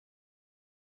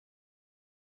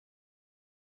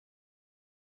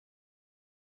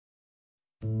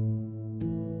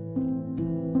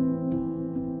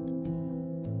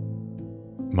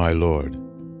My Lord,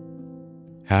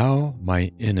 how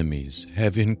my enemies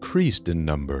have increased in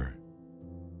number.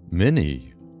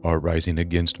 Many are rising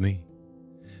against me.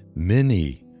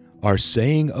 Many are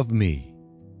saying of me,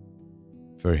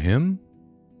 "For him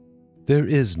there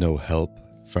is no help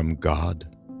from God."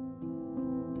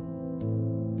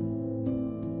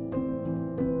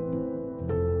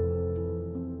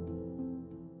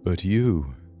 But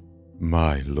you,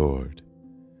 my Lord,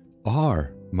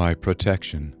 are my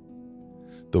protection,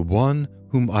 the one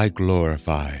whom I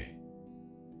glorify,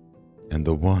 and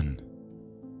the one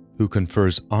who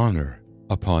confers honor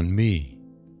upon me.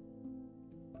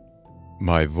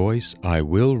 My voice I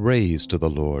will raise to the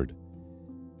Lord,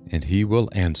 and he will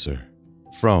answer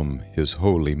from his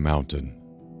holy mountain.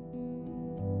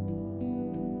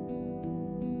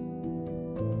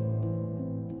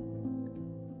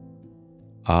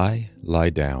 I lie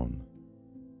down,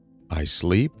 I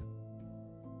sleep,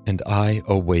 and I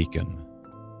awaken,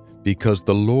 because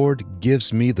the Lord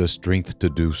gives me the strength to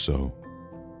do so.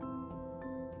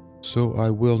 So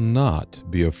I will not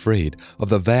be afraid of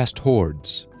the vast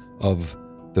hordes of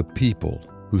the people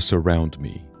who surround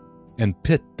me and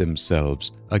pit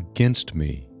themselves against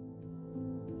me.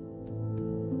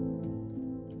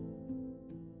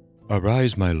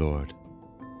 Arise, my Lord.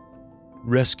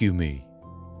 Rescue me,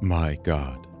 my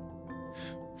God.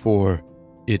 For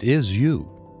it is you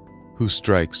who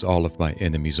strikes all of my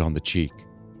enemies on the cheek,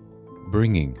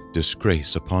 bringing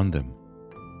disgrace upon them.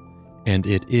 And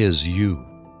it is you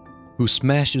who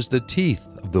smashes the teeth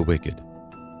of the wicked,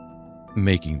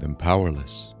 making them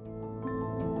powerless.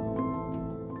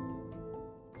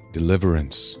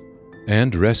 Deliverance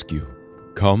and rescue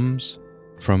comes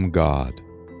from God.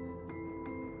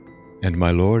 And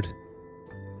my Lord,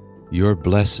 your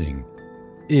blessing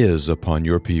is upon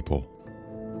your people.